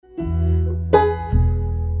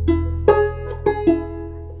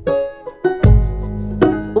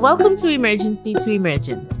Welcome to Emergency to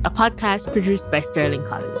Emergence, a podcast produced by Sterling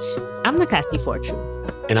College. I'm Nakasi Fortune.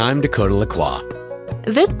 And I'm Dakota Lacroix.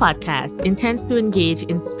 This podcast intends to engage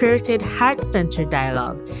in spirited, heart-centered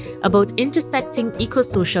dialogue about intersecting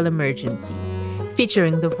eco-social emergencies,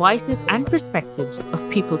 featuring the voices and perspectives of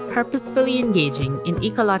people purposefully engaging in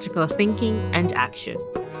ecological thinking and action,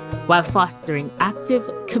 while fostering active,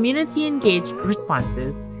 community-engaged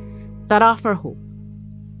responses that offer hope.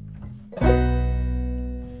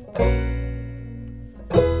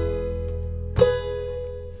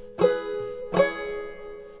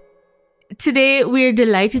 Today, we are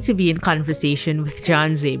delighted to be in conversation with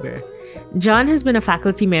John Zaber. John has been a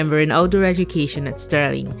faculty member in outdoor education at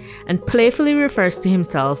Sterling and playfully refers to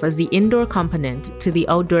himself as the indoor component to the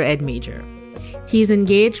outdoor ed major. He is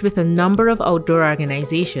engaged with a number of outdoor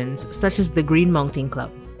organizations, such as the Green Mountain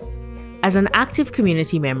Club. As an active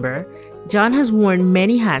community member, John has worn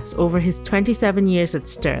many hats over his 27 years at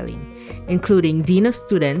Sterling, including Dean of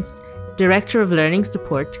Students, Director of Learning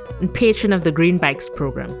Support, and Patron of the Green Bikes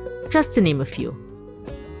program, just to name a few.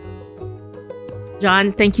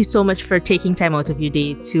 John, thank you so much for taking time out of your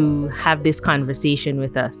day to have this conversation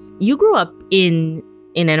with us. You grew up in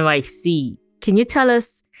NYC. Can you tell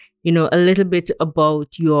us, a little bit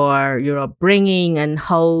about your upbringing and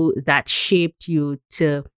how that shaped you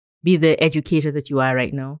to be the educator that you are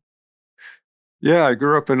right now? Yeah, I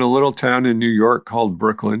grew up in a little town in New York called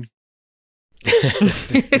Brooklyn.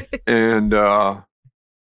 And I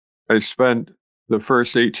spent the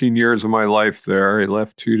first 18 years of my life there. I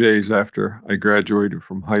left 2 days after I graduated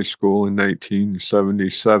from high school in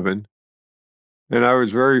 1977. And I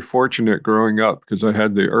was very fortunate growing up because I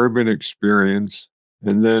had the urban experience.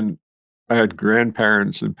 And then I had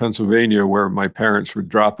grandparents in Pennsylvania where my parents would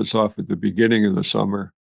drop us off at the beginning of the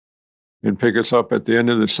summer and pick us up at the end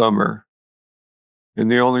of the summer.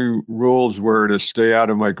 And the only rules were to stay out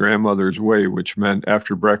of my grandmother's way, which meant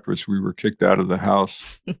after breakfast, we were kicked out of the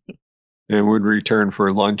house and would return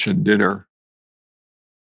for lunch and dinner.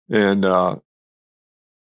 And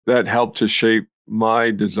that helped to shape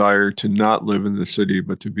my desire to not live in the city,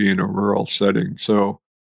 but to be in a rural setting. So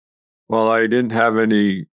while I didn't have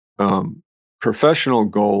any professional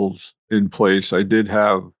goals in place, I did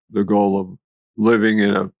have the goal of living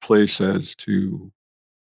in a place as to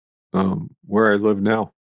where I live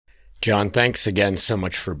now. John, thanks again so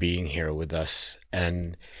much for being here with us.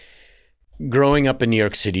 And growing up in New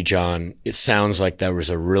York City, John, it sounds like there was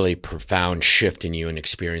a really profound shift in you in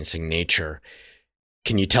experiencing nature.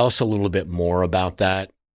 Can you tell us a little bit more about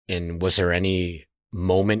that? And was there any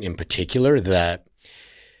moment in particular that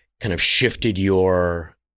kind of shifted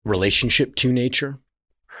your relationship to nature?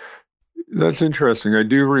 That's interesting. I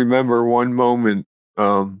do remember one moment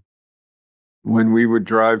when we would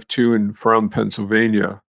drive to and from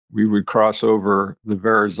Pennsylvania. We would cross over the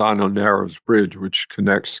Verrazano Narrows Bridge, which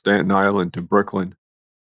connects Staten Island to Brooklyn.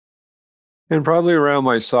 And probably around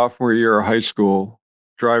my sophomore year of high school,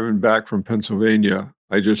 driving back from Pennsylvania,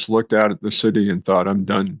 I just looked out at the city and thought, I'm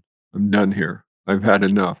done. I'm done here. I've had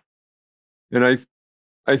enough. And I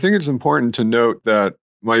think it's important to note that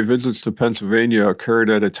my visits to Pennsylvania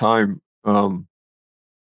occurred at a time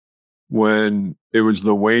when it was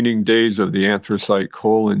the waning days of the anthracite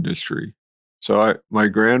coal industry. So my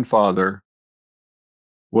grandfather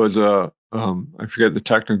was I forget the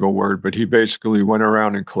technical word, but he basically went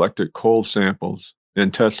around and collected coal samples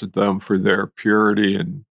and tested them for their purity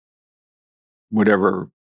and whatever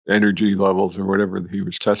energy levels or whatever he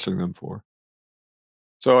was testing them for.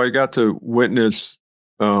 So I got to witness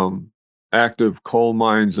active coal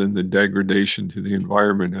mines and the degradation to the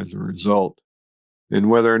environment as a result. And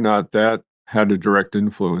whether or not that had a direct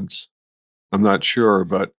influence, I'm not sure,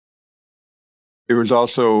 but it was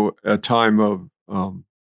also a time of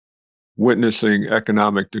witnessing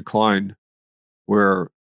economic decline where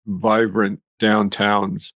vibrant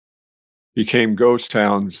downtowns became ghost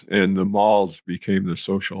towns and the malls became the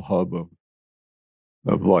social hub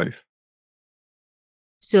of life.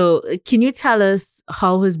 So can you tell us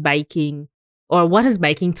how has biking or what has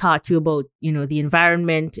biking taught you about, the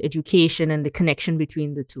environment, education, and the connection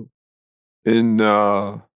between the two? In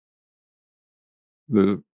the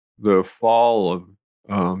fall of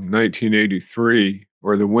 1983,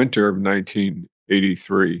 or the winter of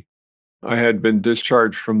 1983, I had been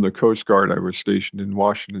discharged from the Coast Guard. I was stationed in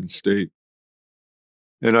Washington State.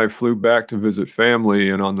 And I flew back to visit family,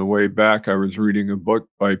 and on the way back, I was reading a book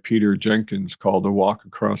by Peter Jenkins called A Walk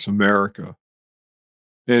Across America.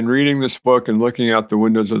 And reading this book and looking out the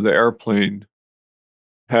windows of the airplane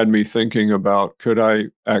had me thinking about, could I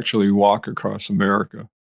actually walk across America?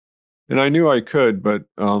 And I knew I could, but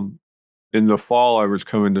in the fall, I was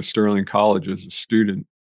coming to Sterling College as a student.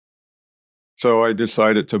 So I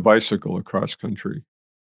decided to bicycle across country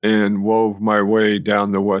and wove my way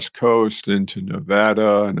down the West Coast into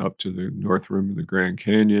Nevada and up to the North Rim of the Grand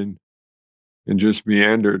Canyon and just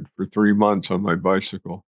meandered for 3 months on my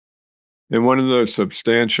bicycle. And one of the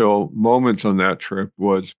substantial moments on that trip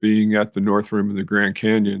was being at the North Rim of the Grand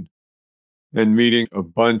Canyon and meeting a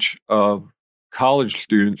bunch of college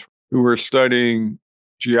students who were studying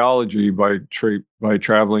geology by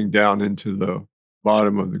traveling down into the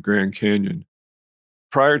bottom of the Grand Canyon.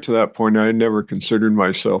 Prior to that point, I had never considered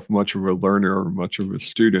myself much of a learner or much of a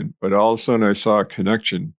student, but all of a sudden I saw a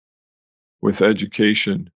connection with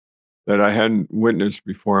education that I hadn't witnessed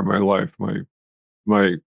before in my life.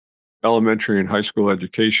 My elementary and high school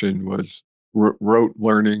education was rote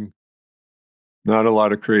learning, not a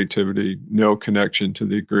lot of creativity, no connection to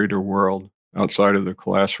the greater world outside of the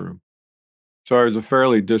classroom. So I was a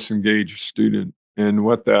fairly disengaged student, and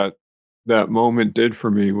what that moment did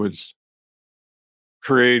for me was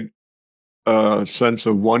create a sense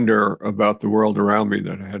of wonder about the world around me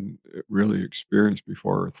that I hadn't really experienced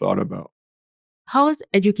before or thought about. How has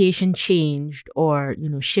education changed or,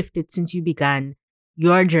 shifted since you began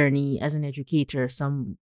your journey as an educator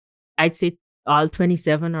I'd say all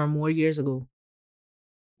 27 or more years ago?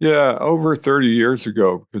 Yeah, over 30 years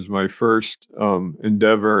ago, because my first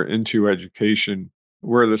endeavor into education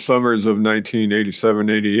were the summers of 1987,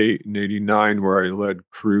 88, and 89, where I led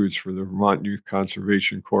crews for the Vermont Youth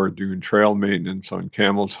Conservation Corps doing trail maintenance on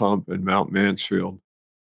Camel's Hump and Mount Mansfield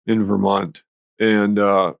in Vermont. And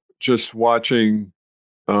just watching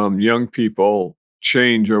young people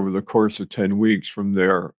change over the course of 10 weeks from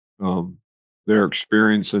their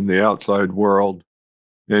experience in the outside world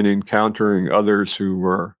and encountering others who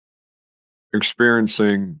were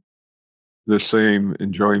experiencing the same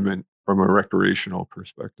enjoyment from a recreational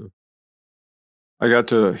perspective. I got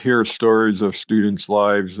to hear stories of students'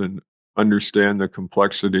 lives and understand the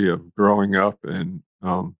complexity of growing up. And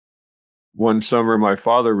one summer, my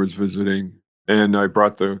father was visiting, and I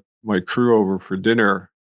brought my crew over for dinner.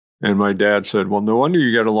 And my dad said, "Well, no wonder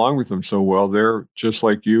you get along with them so well. They're just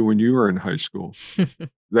like you when you were in high school."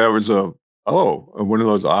 That was one of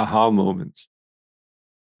those aha moments.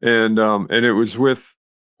 And it was with,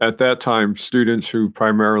 at that time, students who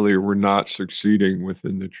primarily were not succeeding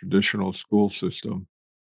within the traditional school system.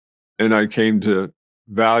 And I came to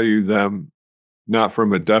value them not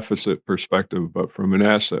from a deficit perspective, but from an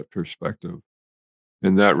asset perspective.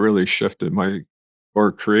 And that really shifted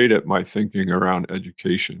or created my thinking around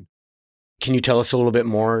education. Can you tell us a little bit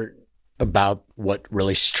more about what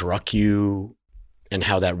really struck you and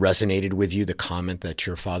how that resonated with you, the comment that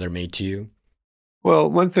your father made to you? Well,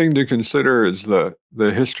 one thing to consider is the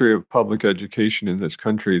history of public education in this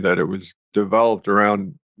country, that it was developed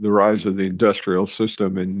around the rise of the industrial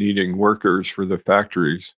system and needing workers for the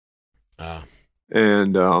factories. Uh,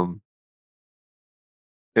 And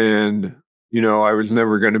I was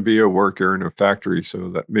never going to be a worker in a factory, so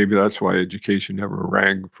that maybe that's why education never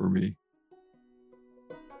rang for me.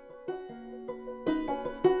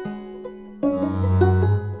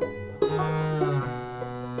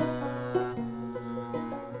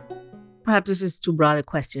 Perhaps this is too broad a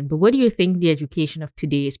question, but what do you think the education of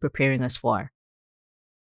today is preparing us for?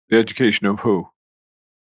 The education of who?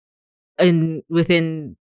 And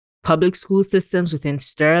within public school systems, within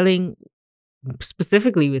Sterling,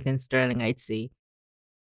 specifically within Sterling, I'd say.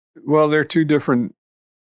 Well, they're two different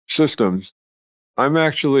systems. I'm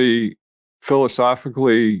actually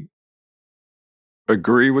philosophically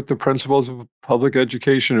agree with the principles of public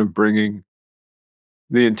education, of bringing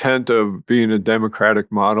the intent of being a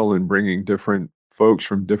democratic model and bringing different folks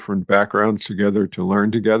from different backgrounds together to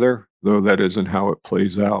learn together, though that isn't how it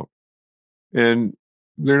plays out. And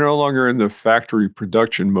they're no longer in the factory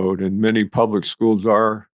production mode, and many public schools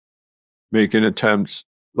are making attempts.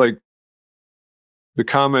 Like, the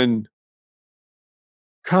common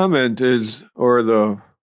comment is, or the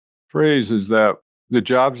phrase is, that the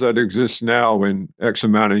jobs that exist now in X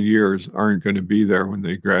amount of years aren't going to be there when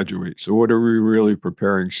they graduate. So what are we really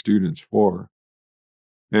preparing students for?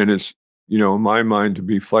 And it's, in my mind, to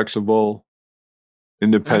be flexible,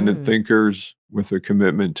 independent Mm. thinkers with a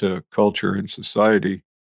commitment to culture and society.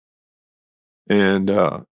 And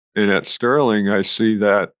at Sterling, I see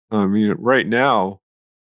that. Right now,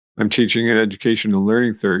 I'm teaching an education and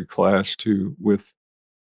learning theory class with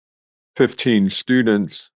 15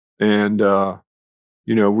 students, and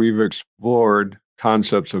we've explored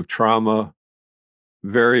concepts of trauma,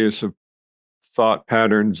 various thought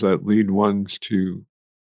patterns that lead ones to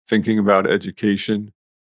thinking about education.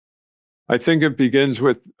 I think it begins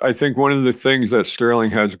with, I think one of the things that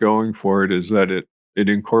Sterling has going for it is that it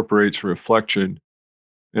incorporates reflection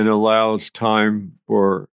and allows time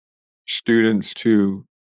for students to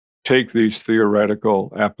take these theoretical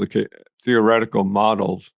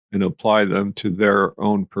models and apply them to their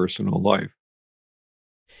own personal life.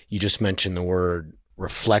 You just mentioned the word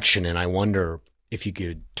reflection, and I wonder if you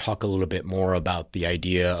could talk a little bit more about the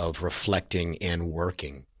idea of reflecting and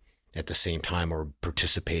working at the same time, or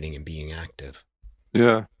participating and being active.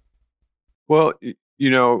 Yeah. Well,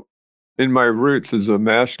 in my roots as a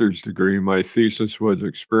master's degree, my thesis was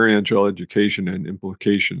experiential education and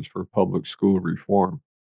implications for public school reform.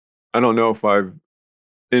 I don't know if I've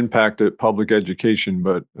impacted public education,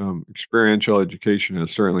 but experiential education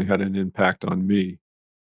has certainly had an impact on me.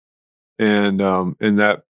 And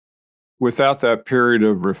that without that period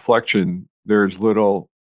of reflection, there's little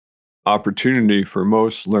opportunity for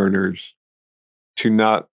most learners to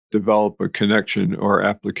not develop a connection or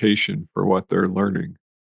application for what they're learning.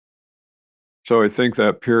 So I think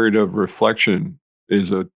that period of reflection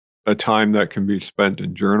is a time that can be spent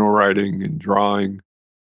in journal writing and drawing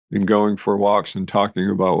and going for walks and talking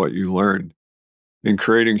about what you learned and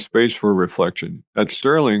creating space for reflection. At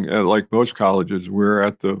Sterling, like most colleges,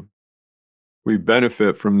 we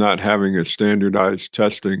benefit from not having a standardized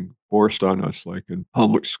testing forced on us like in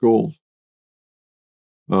public schools.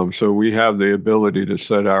 So we have the ability to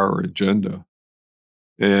set our agenda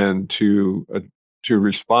and to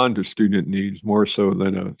respond to student needs more so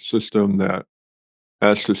than a system that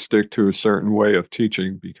has to stick to a certain way of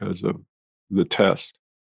teaching because of the test.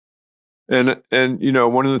 And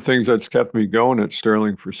one of the things that's kept me going at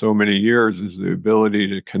Sterling for so many years is the ability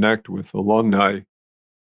to connect with alumni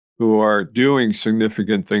who are doing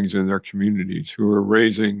significant things in their communities, who are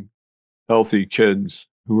raising healthy kids,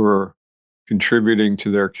 who are contributing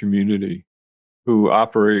to their community, who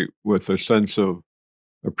operate with a sense of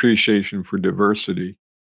appreciation for diversity.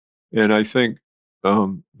 And I think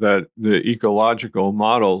that the ecological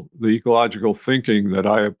thinking that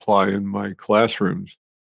I apply in my classrooms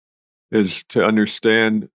is to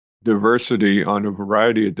understand diversity on a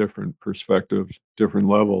variety of different perspectives, different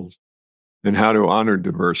levels, and how to honor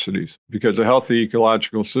diversities. Because a healthy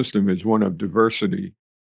ecological system is one of diversity.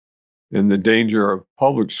 And the danger of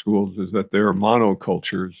public schools is that they're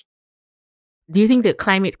monocultures. Do you think the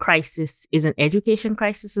climate crisis is an education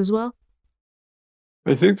crisis as well?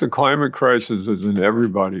 I think the climate crisis is an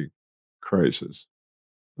everybody crisis.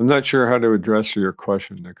 I'm not sure how to address your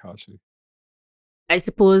question, Nikasi. I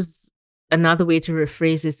suppose another way to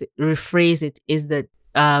rephrase it is that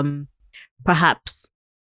perhaps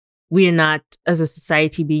we're not, as a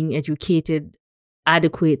society, being educated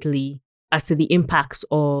adequately as to the impacts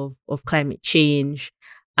of climate change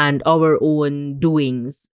and our own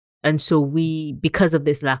doings. And so we, because of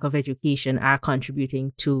this lack of education, are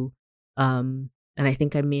contributing to, and I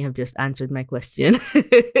think I may have just answered my question.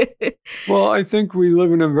 Well, I think we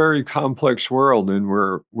live in a very complex world, and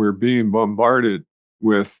we're being bombarded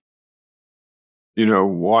with,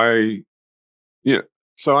 why,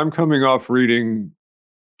 so I'm coming off reading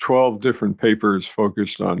 12 different papers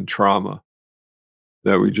focused on trauma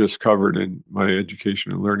that we just covered in my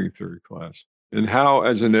education and learning theory class. And how,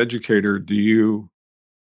 as an educator, do you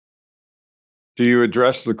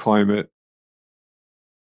address the climate?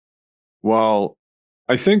 Well,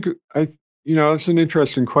 I think that's an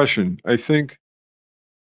interesting question. I think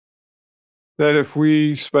that if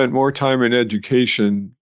we spent more time in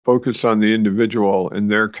education focused on the individual and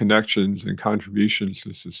their connections and contributions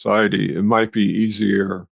to society, it might be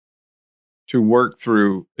easier to work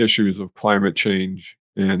through issues of climate change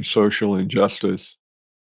and social injustice.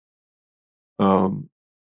 Yeah,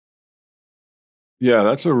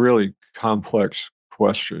 that's a really complex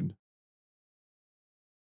question.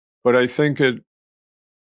 But I think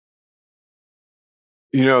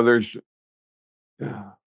there's,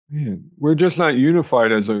 we're just not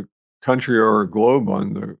unified as a country or a globe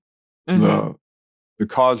on the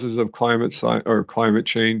causes of climate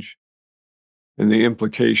change and the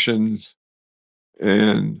implications.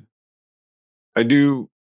 And I do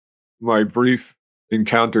my brief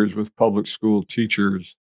encounters with public school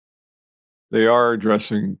teachers. They are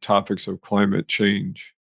addressing topics of climate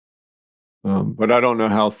change, but I don't know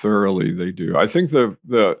how thoroughly they do. I think there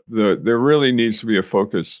really needs to be a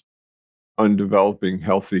focus on developing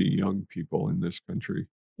healthy young people in this country.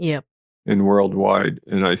 Yep. And worldwide.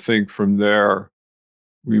 And I think from there,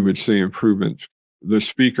 we would see improvements. The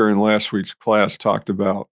speaker in last week's class talked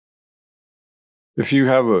about if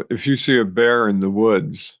you see a bear in the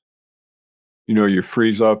woods, you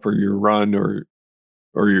freeze up or you run or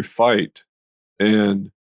you fight.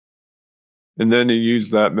 And then he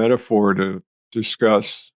used that metaphor to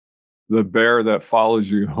discuss the bear that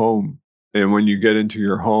follows you home And when you get into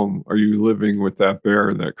your home, are you living with that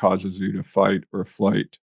bear that causes you to fight or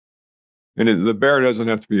flight? And the bear doesn't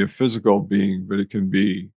have to be a physical being, but it can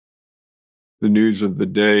be the news of the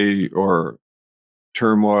day or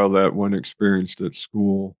turmoil that one experienced at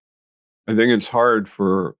school. I think it's hard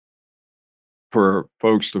for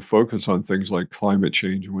folks to focus on things like climate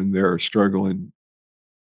change when they're struggling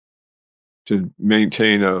to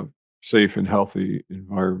maintain a safe and healthy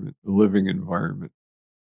environment, a living environment.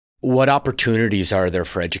 What opportunities are there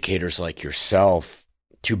for educators like yourself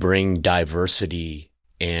to bring diversity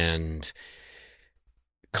and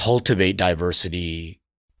cultivate diversity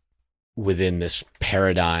within this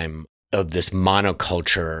paradigm of this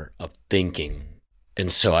monoculture of thinking?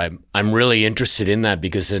 And so I'm really interested in that,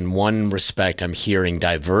 because in one respect, I'm hearing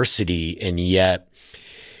diversity, and yet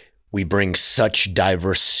we bring such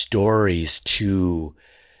diverse stories to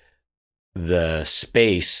the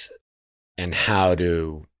space, and how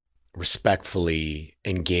to respectfully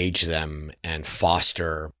engage them and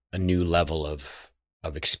foster a new level of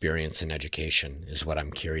experience and education is what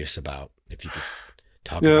I'm curious about. If you could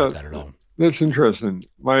talk about that at all. That's interesting.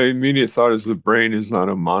 My immediate thought is the brain is not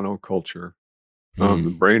a monoculture.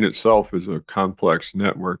 The brain itself is a complex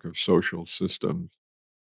network of social systems,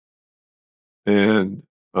 and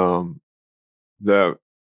that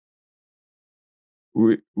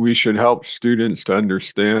we should help students to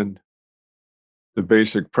understand the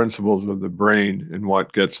basic principles of the brain and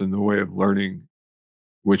what gets in the way of learning,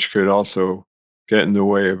 which could also get in the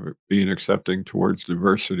way of being accepting towards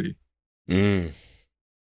diversity. You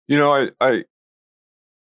know,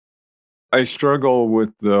 I struggle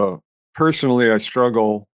with personally, I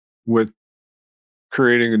struggle with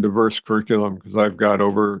creating a diverse curriculum because I've got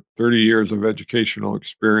over 30 years of educational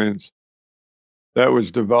experience that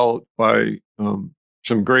was developed by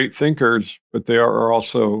some great thinkers, but they are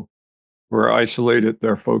also were isolated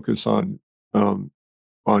their focus on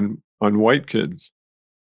white kids,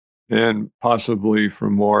 and possibly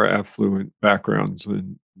from more affluent backgrounds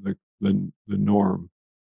than the norm.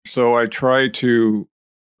 So I try to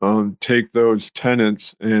take those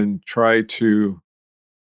tenets and try to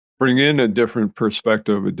bring in a different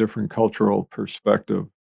perspective, a different cultural perspective.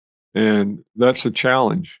 And that's a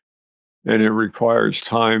challenge. And it requires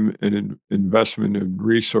time and investment in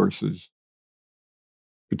resources.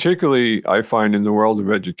 Particularly, I find in the world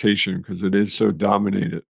of education, because it is so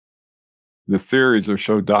dominated. The theories are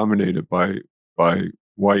so dominated by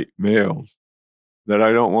white males that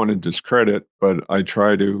I don't want to discredit, but I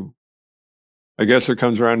guess it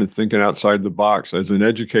comes around to thinking outside the box. As an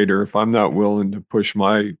educator, if I'm not willing to push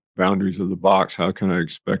my boundaries of the box, how can I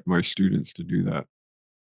expect my students to do that?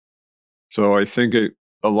 So I think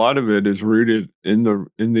a lot of it is rooted in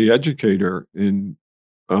the educator, in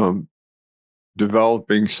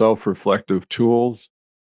developing self-reflective tools,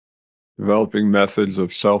 developing methods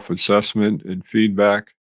of self-assessment and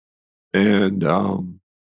feedback, and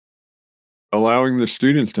allowing the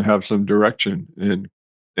students to have some direction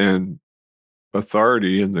and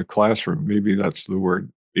authority in the classroom. Maybe that's the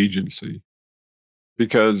word, agency.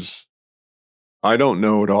 Because I don't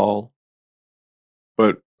know it all,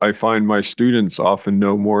 but I find my students often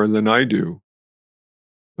know more than I do.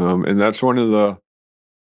 And that's one of the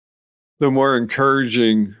more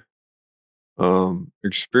encouraging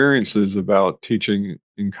experiences about teaching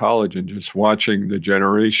in college, and just watching the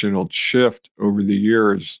generational shift over the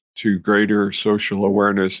years to greater social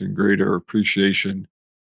awareness and greater appreciation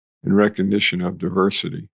and recognition of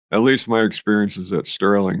diversity. At least my experiences at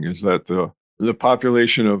Sterling is that the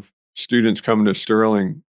population of students coming to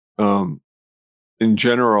Sterling in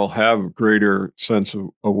general have greater sense of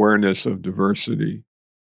awareness of diversity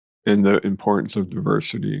and the importance of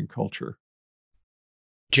diversity in culture.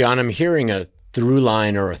 John, I'm hearing a through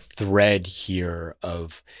line or a thread here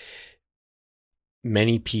of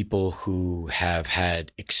many people who have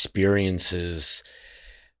had experiences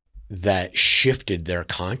that shifted their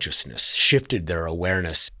consciousness, shifted their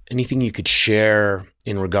awareness. Anything you could share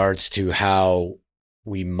in regards to how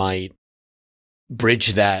we might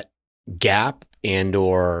bridge that gap and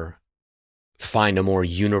or find a more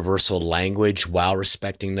universal language while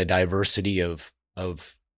respecting the diversity of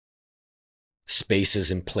spaces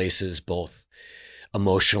and places, both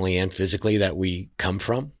emotionally and physically, that we come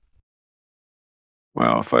from?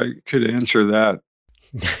 Wow, if I could answer that.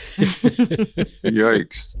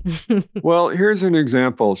 Yikes. Well, here's an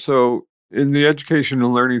example. So in the education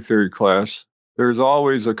and learning theory class, there's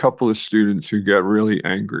always a couple of students who get really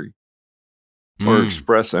angry or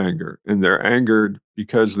express anger. And they're angered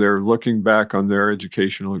because they're looking back on their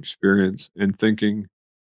educational experience and thinking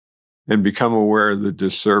and become aware of the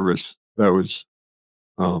disservice that was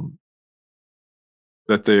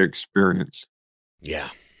that they experience. Yeah.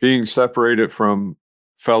 Being separated from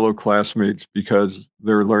fellow classmates because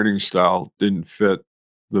their learning style didn't fit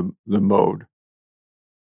the mode.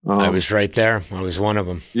 I was right there. I was one of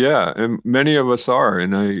them. Yeah, and many of us are,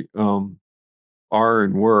 and are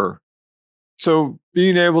and were. So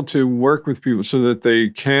being able to work with people so that they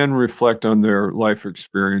can reflect on their life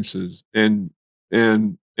experiences and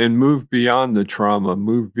move beyond the trauma,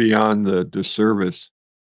 move beyond the disservice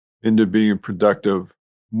into being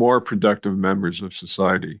more productive members of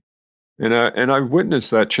society. And I've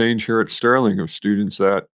witnessed that change here at Sterling of students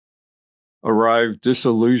that arrive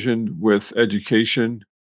disillusioned with education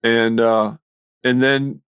and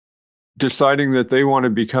then deciding that they want to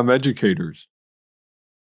become educators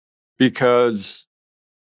because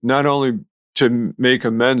not only to make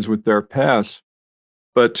amends with their past,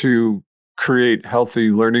 but to create healthy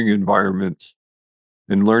learning environments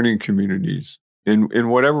and learning communities in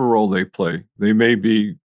whatever role they play. They may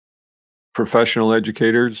be professional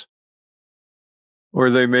educators, or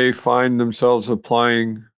they may find themselves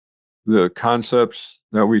applying the concepts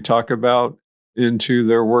that we talk about into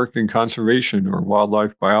their work in conservation or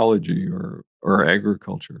wildlife biology or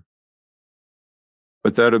agriculture.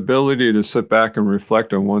 But that ability to sit back and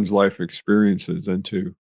reflect on one's life experiences and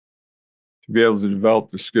to be able to develop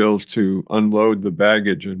the skills to unload the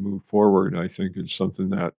baggage and move forward, I think is something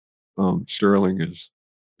that Sterling is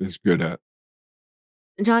good at.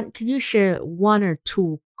 John, can you share one or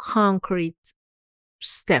two concrete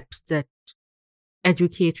steps that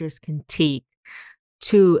educators can take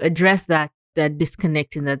to address that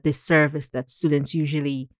disconnect and that disservice that students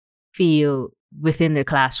usually feel within their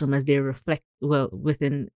classroom as they reflect,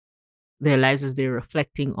 within their lives as they're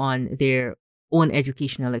reflecting on their own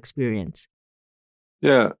educational experience?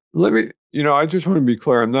 Yeah, I just want to be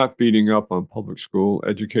clear. I'm not beating up on public school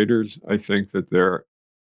educators. I think that they're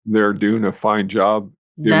doing a fine job.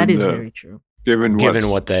 That is very true. Given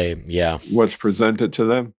what's what's presented to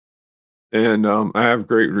them. And I have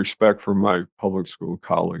great respect for my public school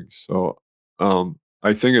colleagues. So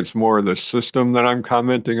I think it's more the system that I'm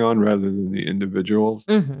commenting on rather than the individuals.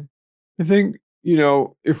 Mm-hmm. I think,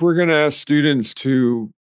 if we're going to ask students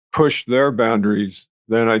to push their boundaries,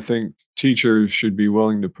 then I think teachers should be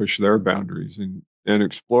willing to push their boundaries and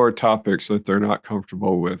explore topics that they're not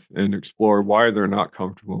comfortable with and explore why they're not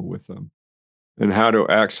comfortable with them and how to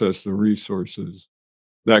access the resources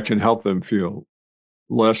that can help them feel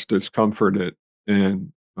less discomforted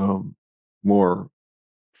and more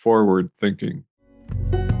forward thinking.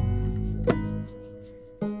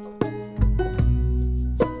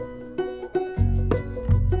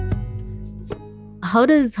 How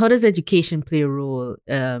does education play a role,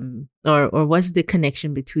 or what's the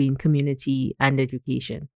connection between community and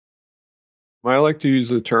education? I like to use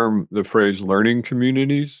the phrase learning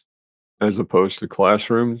communities as opposed to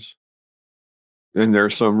classrooms. And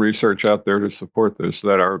there's some research out there to support this,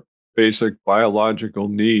 that our basic biological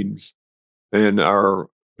needs and our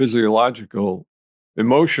physiological,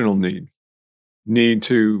 emotional needs need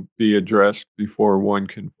to be addressed before one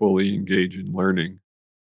can fully engage in learning.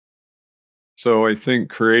 So I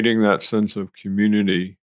think creating that sense of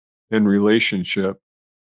community and relationship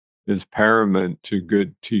is paramount to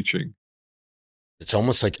good teaching. It's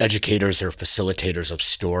almost like educators are facilitators of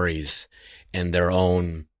stories and their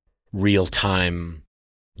own real-time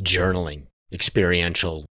journaling,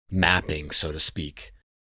 experiential mapping, so to speak.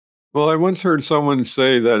 Well, I once heard someone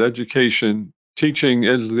say that teaching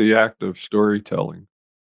is the act of storytelling.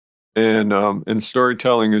 And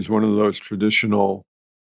storytelling is one of those traditional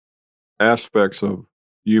aspects of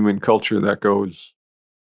human culture that goes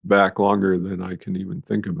back longer than I can even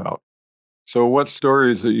think about. So what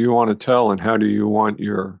stories that you want to tell and how do you want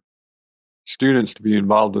your students to be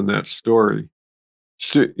involved in that story?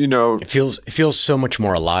 It feels so much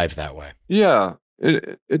more alive that way. Yeah,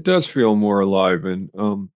 it does feel more alive, and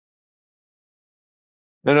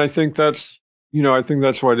I think that's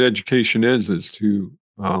what education is to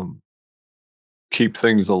keep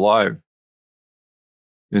things alive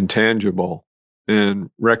and tangible, and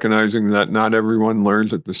recognizing that not everyone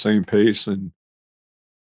learns at the same pace. And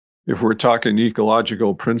if we're talking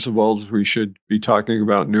ecological principles, we should be talking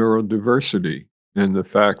about neurodiversity and the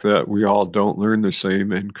fact that we all don't learn the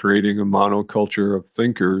same, and creating a monoculture of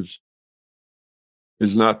thinkers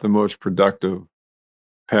is not the most productive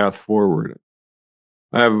path forward.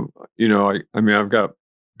 I have, I've got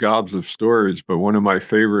gobs of stories, but one of my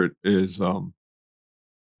favorite is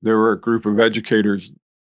there were a group of educators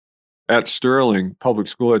at Sterling, public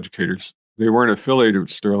school educators. They weren't affiliated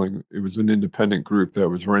with Sterling. It was an independent group that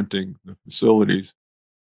was renting the facilities.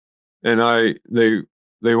 And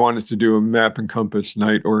they wanted to do a map and compass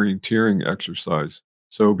night orienteering exercise.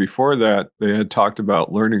 So before that, they had talked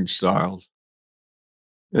about learning styles.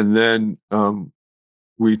 And then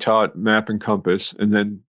we taught map and compass, and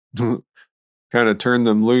then kind of turned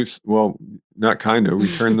them loose. Well, not kind of, we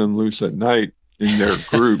turned them loose at night in their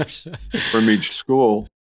groups from each school.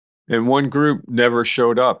 And one group never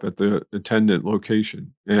showed up at the attendant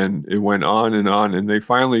location. And it went on, and they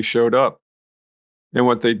finally showed up. And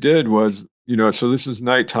what they did was, so this is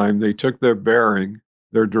nighttime, they took their bearing,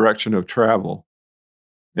 their direction of travel,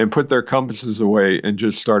 and put their compasses away and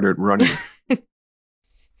just started running.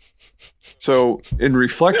 So in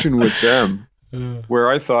reflection with them, where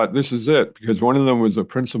I thought this is it, because one of them was a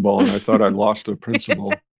principal and I thought I'd lost a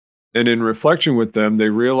principal. And in reflection with them, they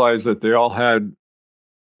realized that they all had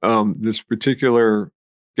this particular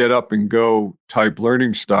get up and go type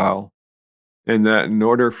learning style. And that in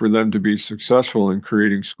order for them to be successful in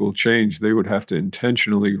creating school change, they would have to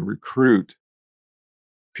intentionally recruit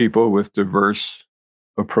people with diverse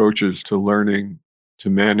approaches to learning,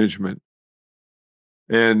 to management.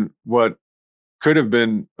 And what could have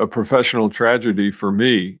been a professional tragedy for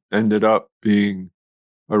me ended up being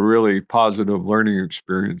a really positive learning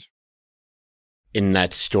experience. In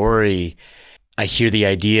that story, I hear the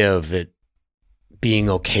idea of it being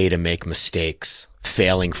okay to make mistakes,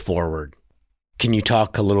 failing forward. Can you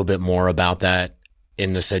talk a little bit more about that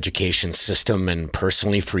in this education system and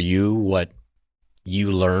personally for you, what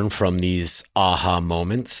you learn from these aha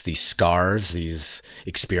moments, these scars, these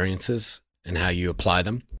experiences, and how you apply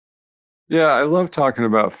them? Yeah, I love talking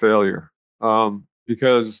about failure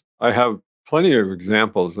because I have plenty of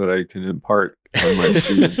examples that I can impart on my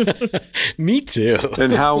students. Me too.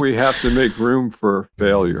 And how we have to make room for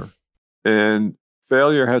failure. And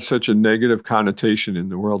failure has such a negative connotation in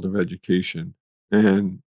the world of education.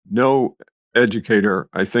 And no educator,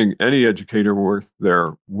 I think any educator worth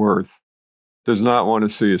their worth, does not want to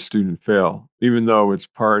see a student fail, even though it's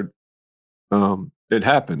part, it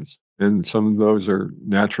happens. And some of those are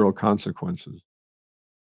natural consequences.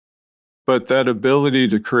 But that ability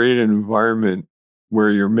to create an environment where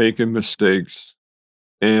you're making mistakes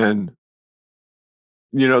and,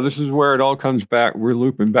 this is where it all comes back. We're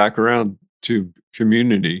looping back around to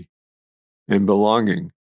community and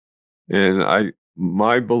belonging. And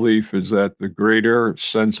my belief is that the greater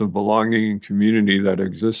sense of belonging and community that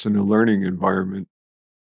exists in a learning environment,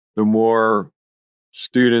 the more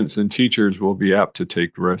students and teachers will be apt to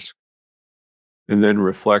take risks and then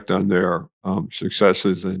reflect on their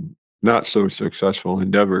successes and not so successful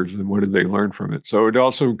endeavors and what did they learn from it. So it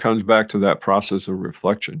also comes back to that process of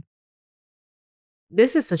reflection.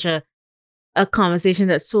 This is such a conversation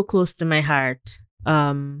that's so close to my heart.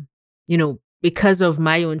 Because of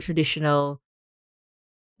my own traditional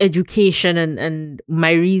education and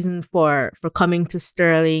my reason for coming to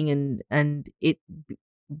Sterling and it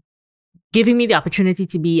giving me the opportunity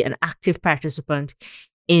to be an active participant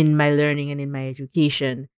in my learning and in my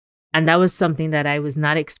education. And that was something that I was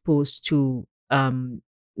not exposed to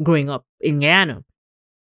growing up in Guyana.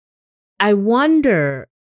 I wonder,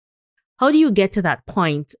 how do you get to that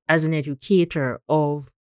point as an educator of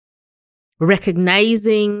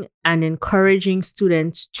recognizing and encouraging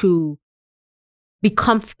students to be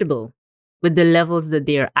comfortable with the levels that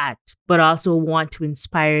they're at, but also want to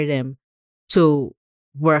inspire them to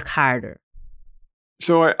work harder?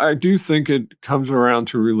 So I do think it comes around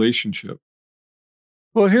to relationship.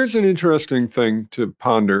 Well, here's an interesting thing to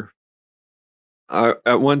ponder.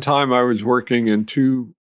 At one time, I was working in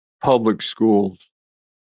 2 public schools.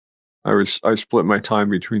 I split my time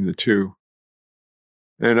between the 2.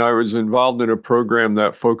 And I was involved in a program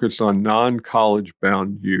that focused on non-college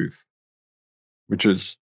bound youth, which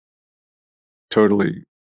is totally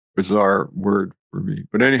bizarre word for me.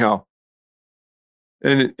 But anyhow,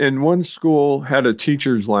 and one school had a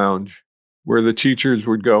teacher's lounge where the teachers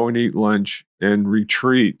would go and eat lunch and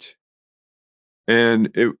retreat. And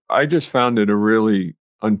I just found it a really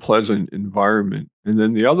unpleasant environment. And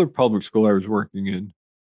then the other public school I was working in,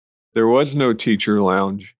 there was no teacher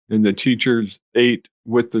lounge, and the teachers ate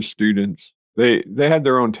with the students. They had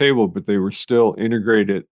their own table, but they were still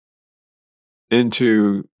integrated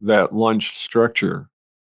into that lunch structure.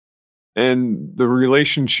 And the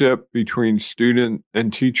relationship between student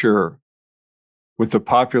and teacher with the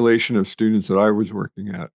population of students that I was working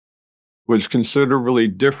at was considerably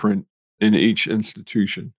different in each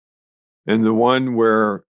institution. And the one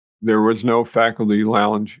where there was no faculty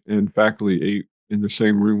lounge and faculty ate in the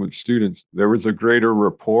same room with students, there was a greater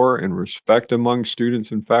rapport and respect among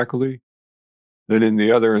students and faculty than in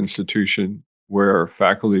the other institution where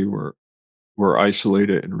faculty were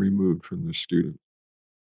isolated and removed from the students.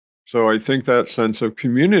 So I think that sense of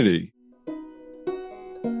community.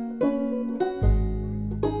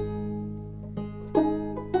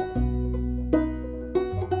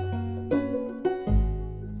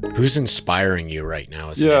 Who's inspiring you right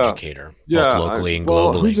now as an educator, both locally and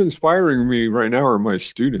globally? Well, who's inspiring me right now are my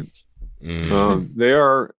students. They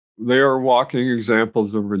are walking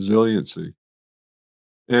examples of resiliency.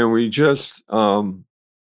 And we just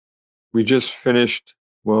finished,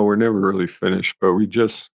 well, we're never really finished, but we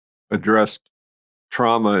just addressed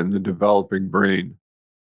trauma in the developing brain.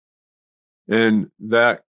 And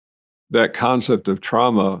that concept of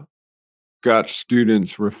trauma got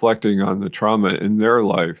students reflecting on the trauma in their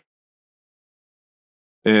life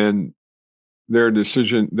and their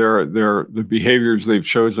decision, the behaviors they've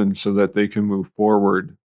chosen so that they can move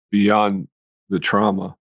forward beyond the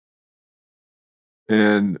trauma.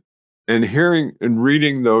 And hearing and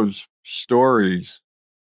reading those stories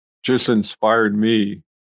just inspired me.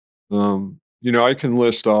 I can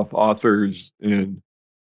list off authors and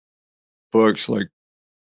books like,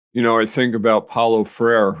 I think about Paulo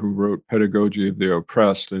Freire, who wrote Pedagogy of the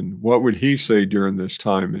Oppressed, and what would he say during this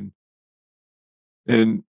time?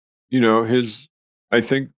 And I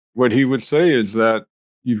think what he would say is that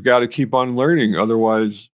you've got to keep on learning.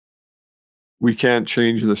 Otherwise, we can't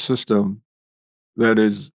change the system that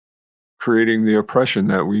is creating the oppression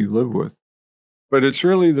that we live with. But it's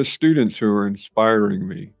really the students who are inspiring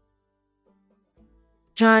me.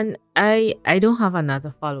 John, I don't have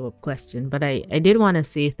another follow-up question, but I did want to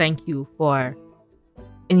say thank you for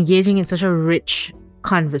engaging in such a rich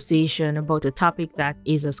conversation about a topic that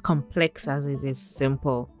is as complex as it is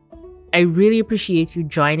simple. I really appreciate you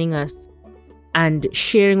joining us and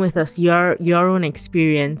sharing with us your own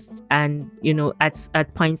experience and,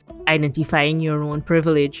 at points identifying your own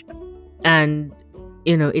privilege. And,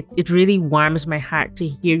 it really warms my heart to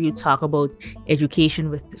hear you talk about education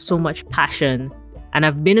with so much passion. And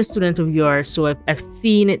I've been a student of yours, so I've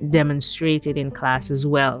seen it demonstrated in class as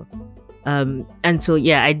well. And so,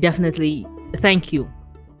 I definitely thank you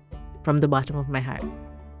from the bottom of my heart.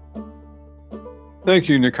 Thank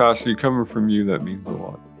you, Nikasi. Coming from you, that means a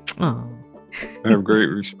lot. Oh. I have great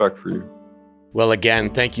respect for you. Well, again,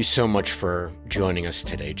 thank you so much for joining us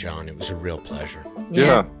today, John. It was a real pleasure.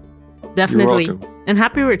 Yeah. Definitely. You're welcome. And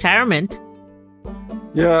happy retirement.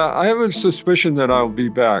 Yeah, I have a suspicion that I'll be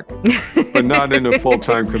back, but not in a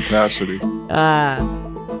full-time capacity.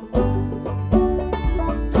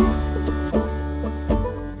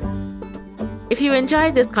 If you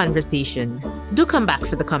enjoyed this conversation, do come back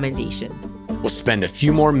for the commendation. We'll spend a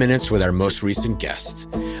few more minutes with our most recent guest,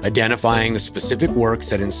 identifying the specific works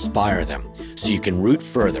that inspire them so you can root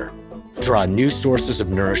further, draw new sources of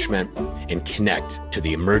nourishment, and connect to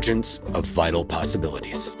the emergence of vital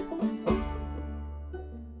possibilities.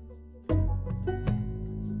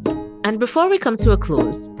 And before we come to a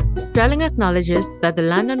close, Sterling acknowledges that the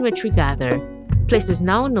land on which we gather, places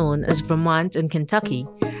now known as Vermont and Kentucky,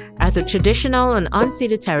 are the traditional and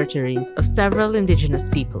unceded territories of several indigenous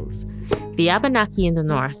peoples, the Abenaki in the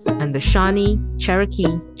north and the Shawnee,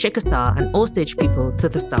 Cherokee, Chickasaw, and Osage people to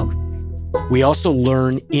the south. We also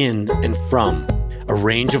learn in and from a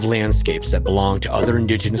range of landscapes that belong to other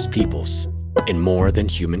indigenous peoples and more than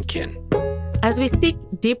human kin. As we seek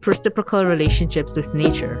deep reciprocal relationships with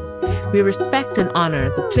nature, we respect and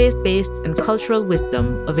honor the place-based and cultural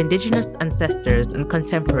wisdom of indigenous ancestors and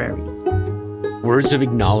contemporaries. Words of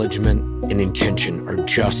acknowledgement and intention are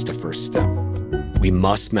just a first step. We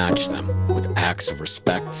must match them with acts of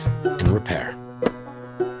respect and repair.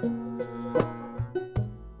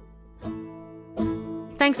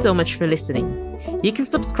 Thanks so much for listening. You can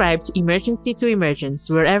subscribe to Emergency to Emergence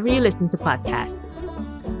wherever you listen to podcasts.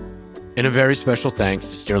 And a very special thanks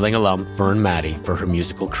to Sterling alum Fern Maddie for her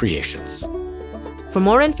musical creations. For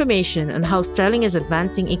more information on how Sterling is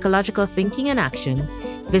advancing ecological thinking and action,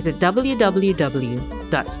 visit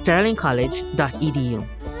www.sterlingcollege.edu.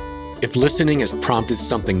 If listening has prompted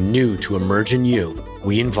something new to emerge in you,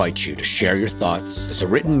 we invite you to share your thoughts as a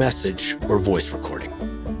written message or voice recording,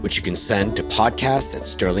 which you can send to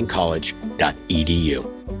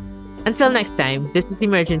podcast@sterlingcollege.edu. Until next time, this is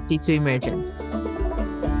Emergency to Emergence.